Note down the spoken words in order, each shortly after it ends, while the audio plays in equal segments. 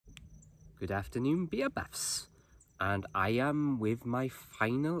Good afternoon, beer buffs. And I am with my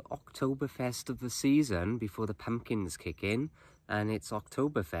final Oktoberfest of the season before the pumpkins kick in. And it's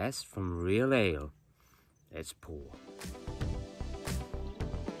Oktoberfest from Real Ale. Let's pour.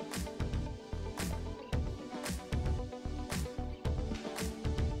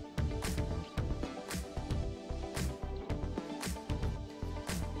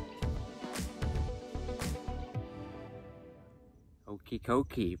 Okie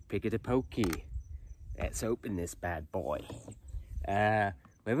dokie, piggity pokey. Let's open this bad boy.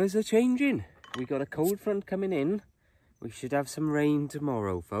 Weathers are changing. We got a cold front coming in. We should have some rain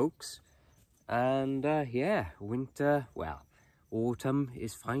tomorrow, folks. And yeah, winter, well, autumn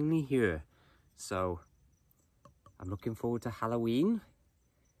is finally here. So I'm looking forward to Halloween.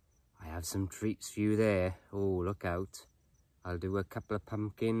 I have some treats for you there. Oh, look out. I'll do a couple of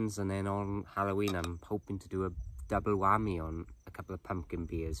pumpkins, and then on Halloween I'm hoping to do a double whammy on a couple of pumpkin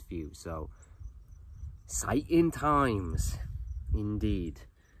beers for you. So exciting times indeed.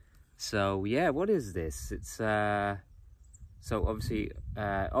 So yeah, what is this? It's so obviously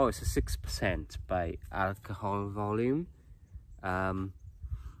oh, it's a 6% by alcohol volume.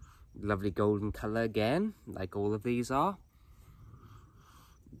 Lovely golden color again, like all of these are.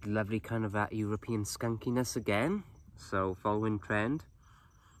 Lovely kind of that European skunkiness again, so following trend.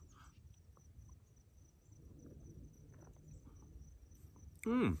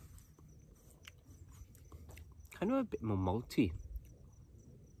 Kind of a bit more malty.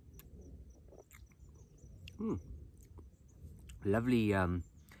 Lovely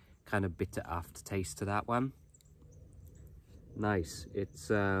kind of bitter aftertaste to that one. Nice.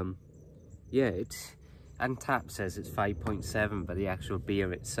 It's yeah, it's Untapped says it's 5.7, but the actual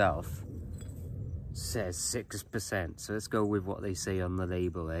beer itself says 6%. So let's go with what they say on the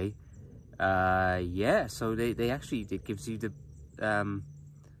label, eh? Yeah, so they actually, it gives you the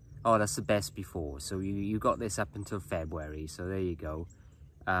oh, that's the best before. So you got this up until February, so there you go.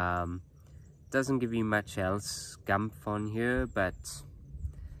 Doesn't give you much else gumph on here, but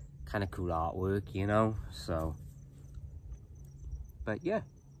kind of cool artwork, you know. So, but yeah,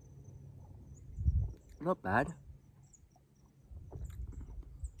 not bad.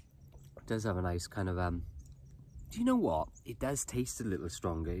 It does have a nice kind of do you know what? It does taste a little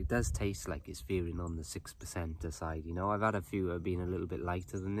stronger. It does taste like it's veering on the 6% side, you know. I've had a few that have been a little bit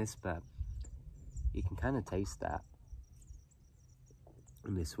lighter than this, but you can kind of taste that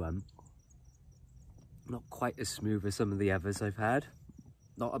in this one. Not quite as smooth as some of the others I've had.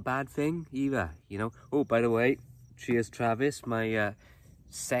 Not a bad thing either, you know. Oh, by the way, cheers Travis, my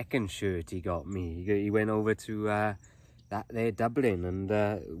second shirt he got me. He went over to that there Dublin and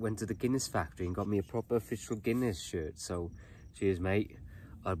went to the Guinness factory and got me a proper official Guinness shirt. So cheers, mate.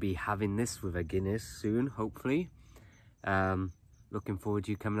 I'll be having this with a Guinness soon, hopefully. Looking forward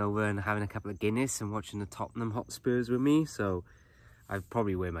to you coming over and having a couple of Guinness and watching the Tottenham Hotspurs with me. So I'd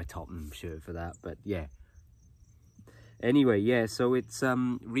probably wear my Tottenham shirt for that, but yeah. Anyway, yeah, so it's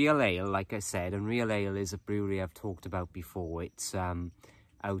Real Ale, like I said, and Real Ale is a brewery I've talked about before. It's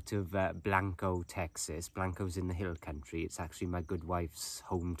out of Blanco, Texas. Blanco's in the hill country. It's actually my good wife's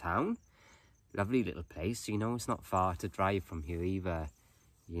hometown. Lovely little place, you know. It's not far to drive from here either.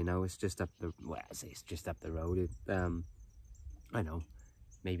 You know, it's just up the, well, I say it's just up the road. It, I know,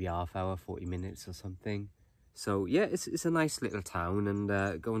 maybe half hour, 40 minutes or something. So yeah, it's a nice little town,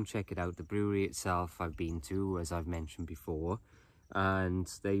 and go and check it out. The brewery itself I've been to, as I've mentioned before,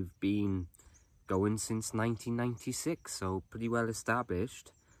 and they've been going since 1996, so pretty well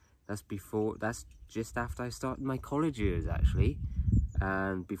established. That's just after I started my college years, actually,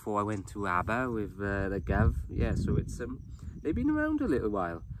 and before I went to ABBA with the Gov. Yeah, so it's they've been around a little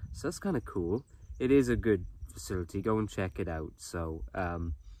while, so that's kind of cool. It is a good facility. Go and check it out. So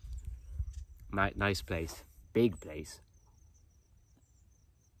nice place, big place.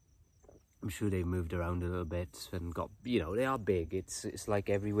 I'm sure they've moved around a little bit and got, you know, they are big. It's like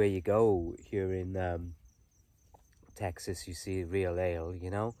everywhere you go here in Texas, you see Real Ale, you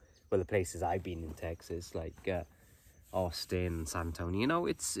know. Well, the places I've been in Texas, like Austin, San Antonio, you know,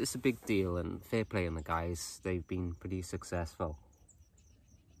 it's a big deal, and fair play on the guys. They've been pretty successful.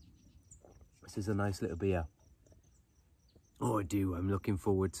 This is a nice little beer. Oh, I do. I'm looking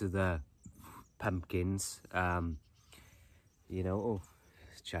forward to the pumpkins. You know, oh,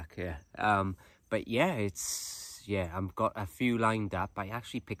 Chuck here. But yeah, I've got a few lined up. I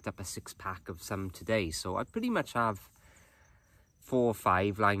actually picked up a 6-pack of some today, so I pretty much have 4 or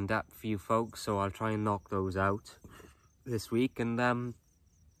 5 lined up for you folks, so I'll try and knock those out this week. And I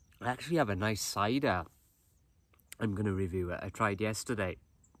actually have a nice cider I'm gonna review. It I tried yesterday,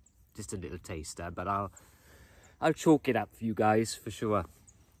 just a little taster, but I'll chalk it up for you guys for sure.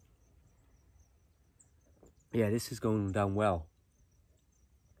 Yeah, this is going down well.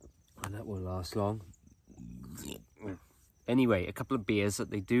 And that won't last long. Anyway, a couple of beers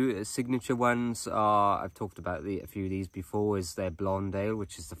that they do. Signature ones are, I've talked about a few of these before, is their Blonde Ale,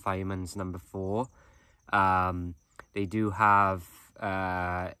 which is the Fireman's number 4. They do have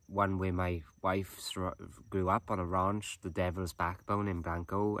one where my wife grew up on a ranch, the Devil's Backbone in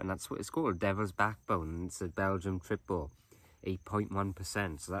Blanco, and that's what it's called, Devil's Backbone. It's a Belgium triple,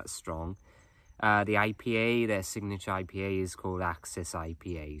 8.1%, so that's strong. The IPA, their signature IPA is called Axis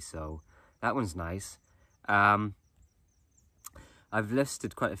IPA, so that one's nice. I've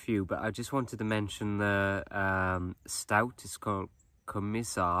listed quite a few, but I just wanted to mention the stout. It's called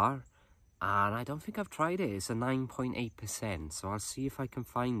Commissar, and I don't think I've tried it. It's a 9.8%, so I'll see if I can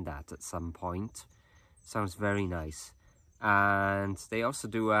find that at some point. Sounds very nice. And they also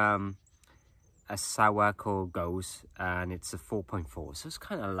do a sour called Goes, and it's a 4.4, so it's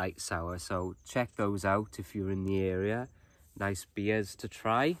kind of light sour, so check those out if you're in the area. Nice beers to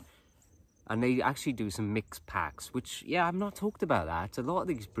try. And they actually do some mixed packs, which, yeah, I've not talked about that. A lot of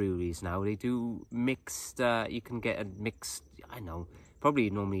these breweries now, they do mixed, you can get a mixed, I know, probably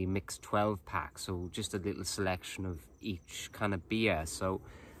normally mixed 12 packs, so just a little selection of each kind of beer. So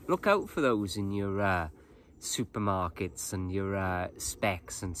look out for those in your supermarkets and your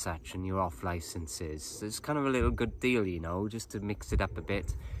specs and such, and your off licenses. It's kind of a little good deal, you know, just to mix it up a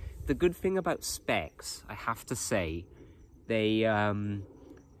bit. The good thing about specs, I have to say, they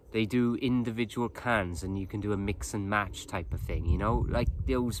do individual cans, and you can do a mix and match type of thing, you know, like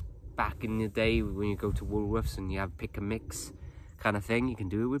those back in the day when you go to Woolworths and you have pick and mix kind of thing. You can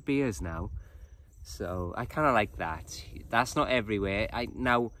do it with beers now, so I kind of like that. That's not everywhere. I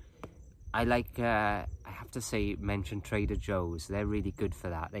have to say, mention Trader Joe's. They're really good for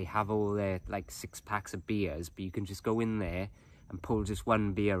that. They have all their like 6 packs of beers, but you can just go in there and pull just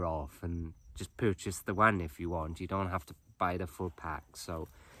one beer off and just purchase the one if you want. You don't have to buy the full pack. So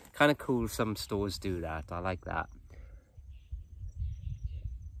kind of cool, some stores do that. I like that.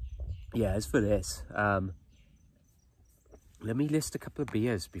 Yeah, as for this, let me list a couple of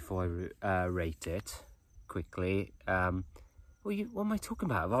beers before I rate it quickly. What am I talking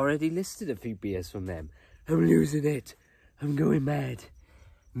about? I've already listed a few beers from them. I'm losing it. I'm going mad.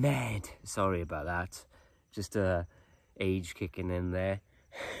 Mad. Sorry about that. Just age kicking in there.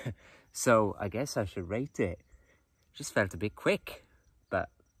 So I guess I should rate it. Just felt a bit quick, but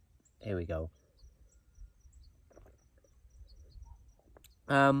here we go.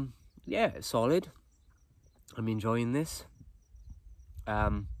 Yeah, solid. I'm enjoying this.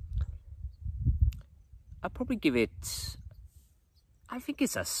 I'll probably give it, I think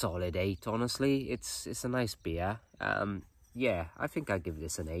it's a solid 8, honestly. It's a nice beer. Yeah, I think I'd give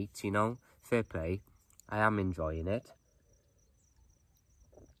this an 8, you know. Fair play. I am enjoying it.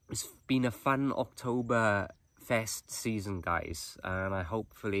 It's been a fun Oktoberfest season, guys, and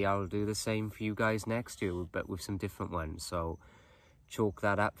hopefully I'll do the same for you guys next year, but with some different ones. So chalk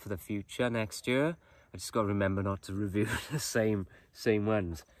that up for the future next year. I just got to remember not to review the same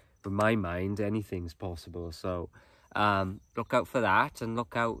ones. In my mind, anything's possible. So look out for that, and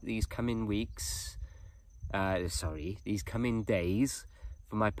look out these coming weeks. These coming days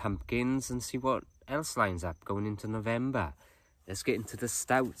for my pumpkins, and see what else lines up going into November. Let's get into the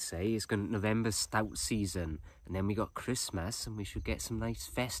stouts, eh? It's going November stout season, and then we got Christmas, and we should get some nice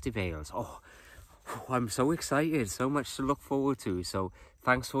festive ales. Oh, I'm so excited, so much to look forward to. So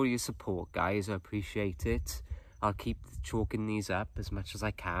thanks for all your support, guys. I appreciate it. I'll keep chalking these up as much as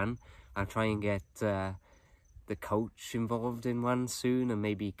I can. I'll try and get the coach involved in one soon, and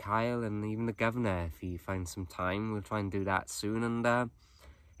maybe Kyle, and even the governor if he finds some time. We'll try and do that soon. And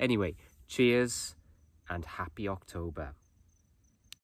anyway, cheers and happy October.